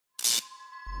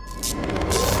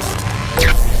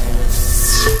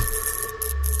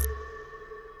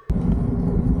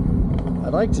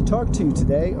I'd like to talk to you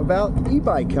today about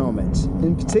e-bike helmets,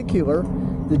 in particular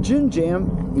the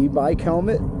Junjam e-bike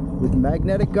helmet with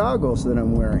magnetic goggles that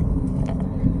I'm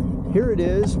wearing. Here it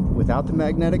is without the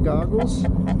magnetic goggles,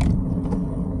 and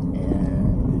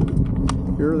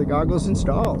here are the goggles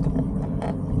installed.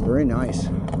 Very nice.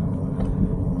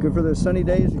 Good for those sunny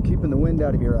days and keeping the wind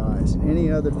out of your eyes.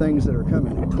 Any other things that are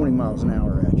coming at 20 miles an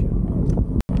hour at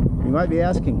you. You might be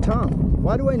asking, Tom,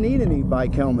 why do I need an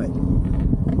e-bike helmet?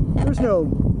 There's no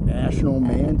national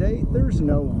mandate. There's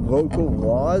no local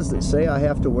laws that say I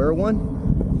have to wear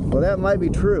one. Well, that might be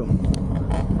true.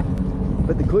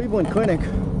 But the Cleveland Clinic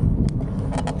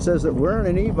says that wearing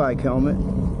an e-bike helmet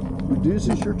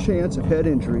reduces your chance of head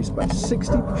injuries by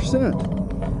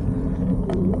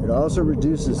 60%. It also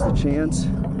reduces the chance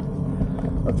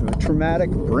of a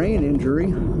traumatic brain injury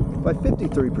by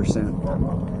 53%.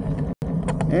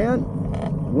 And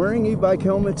wearing e-bike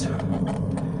helmets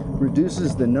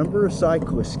reduces the number of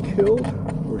cyclists killed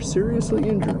or seriously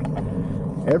injured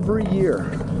every year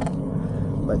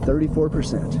by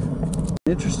 34%.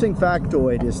 An interesting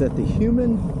factoid is that the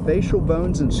human facial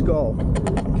bones and skull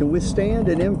can withstand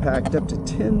an impact up to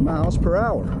 10 miles per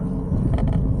hour.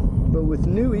 But with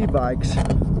new e-bikes,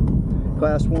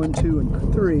 class 1, 2,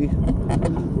 and 3,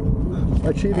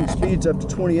 achieving speeds up to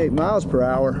 28 miles per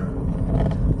hour,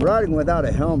 riding without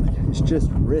a helmet is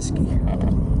just risky.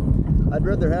 I'd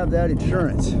rather have that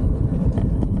insurance.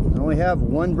 I only have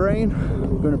one brain.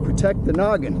 I'm going to protect the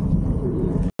noggin.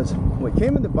 What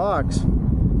came in the box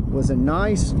was a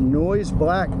nice noise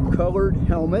black colored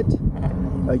helmet,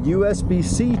 a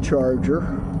USB-C charger,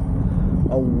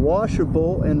 a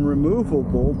washable and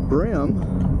removable brim,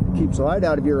 keeps light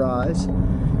out of your eyes,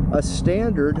 a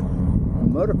standard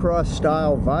motocross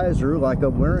style visor like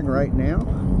I'm wearing right now,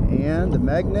 and the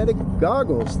magnetic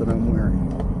goggles that I'm wearing.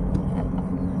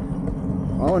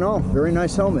 All in all, very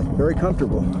nice helmet, very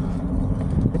comfortable.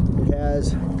 It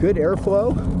has good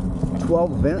airflow,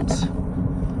 12 vents,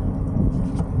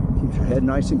 keeps your head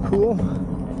nice and cool.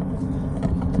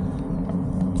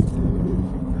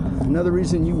 Another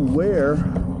reason you wear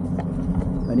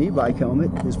an e-bike helmet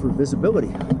is for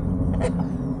visibility.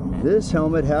 This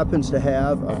helmet happens to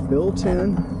have a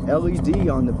built-in LED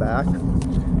on the back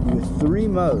with 3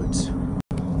 modes.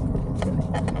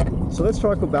 So let's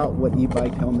talk about what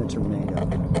e-bike helmets are made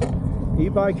of.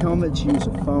 E-bike helmets use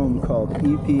a foam called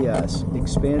EPS,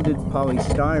 expanded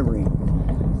polystyrene.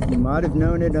 You might have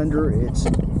known it under its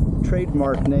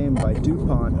trademark name by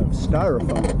DuPont of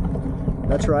styrofoam.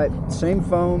 That's right, same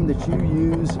foam that you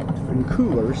use in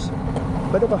coolers,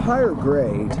 but of a higher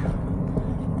grade.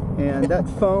 And that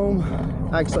foam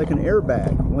acts like an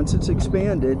airbag. Once it's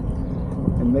expanded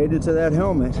and made it to that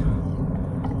helmet,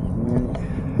 when it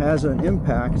has an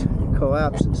impact, it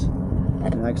collapses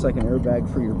and acts like an airbag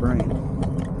for your brain.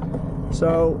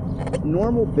 So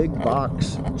normal big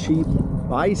box cheap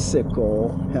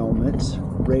bicycle helmets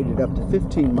rated up to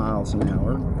 15 miles an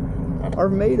hour are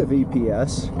made of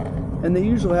EPS, and they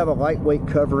usually have a lightweight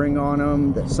covering on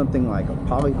them that's something like a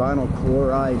polyvinyl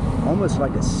chloride, almost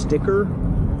like a sticker.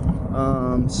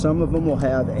 Some of them will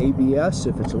have ABS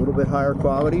if it's a little bit higher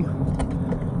quality.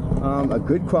 A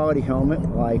good quality helmet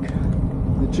like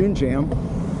the Junjam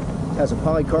has a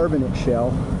polycarbonate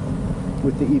shell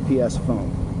with the EPS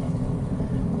foam.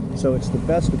 So it's the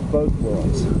best of both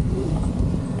worlds.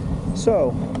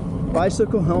 So,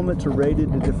 bicycle helmets are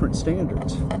rated to different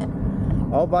standards.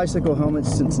 All bicycle helmets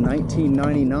since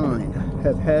 1999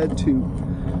 have had to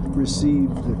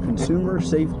receive the Consumer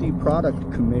Safety Product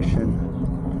Commission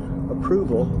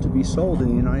approval to be sold in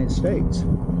the United States.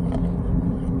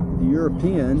 The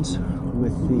Europeans,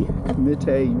 with the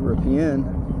Commuter European,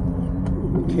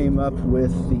 came up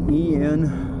with the EN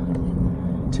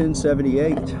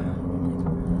 1078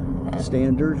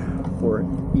 standard for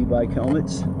e-bike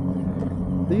helmets.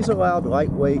 These allowed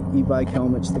lightweight e-bike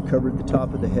helmets that covered the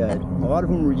top of the head. A lot of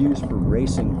them were used for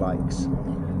racing bikes.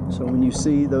 So when you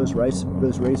see those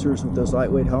racers with those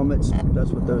lightweight helmets,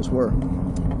 that's what those were.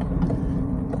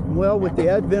 Well, with the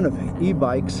advent of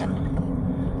e-bikes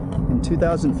in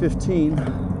 2015,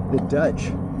 the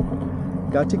Dutch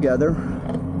got together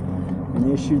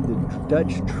and issued the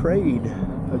Dutch Trade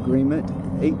Agreement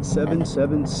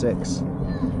 8776.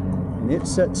 And it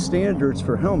set standards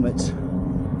for helmets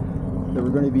that were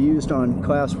going to be used on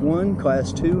Class 1,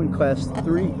 Class 2, and Class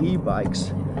 3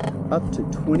 e-bikes up to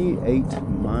 28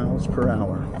 miles per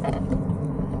hour.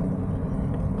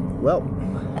 Well,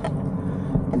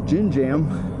 the Junjam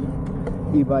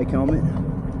e-bike helmet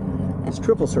is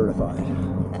triple certified.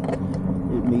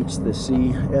 It meets the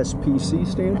CSPC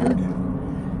standard,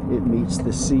 it meets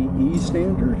the CE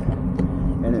standard,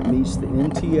 and it meets the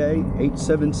NTA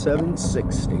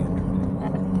 877-6 standard.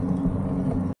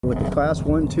 With the class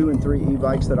 1, 2, and 3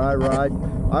 e-bikes that I ride,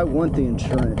 I want the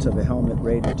insurance of a helmet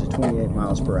rated to 28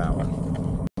 miles per hour.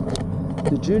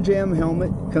 The Junjam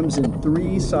helmet comes in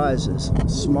 3 sizes: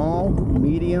 small,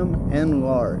 medium, and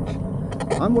large.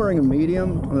 I'm wearing a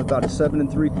medium. I'm about a 7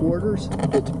 3/4.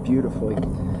 Fits beautifully.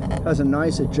 Has a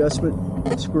nice adjustment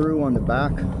screw on the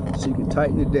back so you can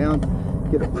tighten it down,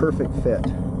 get a perfect fit.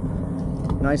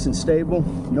 Nice and stable,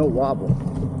 no wobble.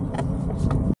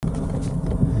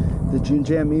 The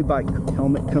Junjam e-bike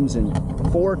helmet comes in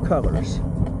 4 colors: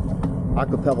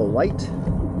 Acapella White,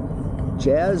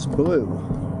 Jazz Blue,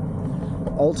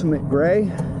 Ultimate Gray,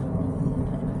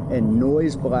 and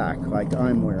Noise Black, like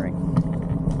I'm wearing.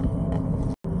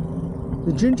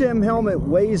 The Junjam helmet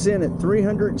weighs in at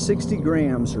 360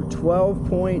 grams or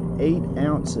 12.8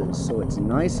 ounces, so it's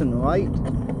nice and light,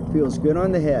 feels good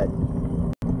on the head.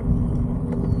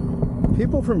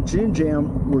 People from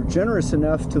Junjam were generous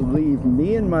enough to leave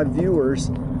me and my viewers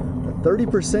a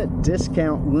 30%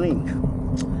 discount link.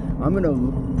 I'm going to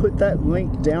put that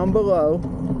link down below,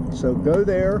 so go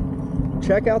there,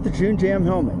 check out the Junjam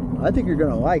helmet. I think you're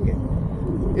going to like it.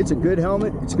 It's a good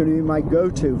helmet. It's going to be my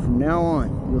go-to from now on.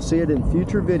 You'll see it in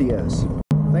future videos.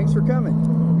 Thanks for coming.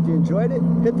 If you enjoyed it,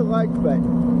 hit the like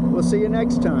button. We'll see you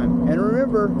next time. And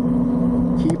remember,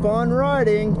 keep on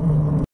riding.